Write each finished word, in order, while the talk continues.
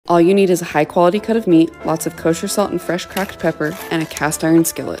All you need is a high quality cut of meat, lots of kosher salt and fresh cracked pepper, and a cast iron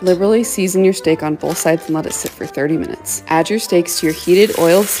skillet. Liberally season your steak on both sides and let it sit for 30 minutes. Add your steaks to your heated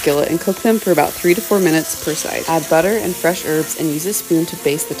oiled skillet and cook them for about 3 to 4 minutes per side. Add butter and fresh herbs and use a spoon to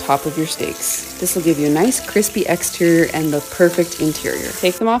baste the top of your steaks. This will give you a nice crispy exterior and the perfect interior.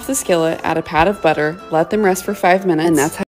 Take them off the skillet, add a pat of butter, let them rest for 5 minutes, and that's how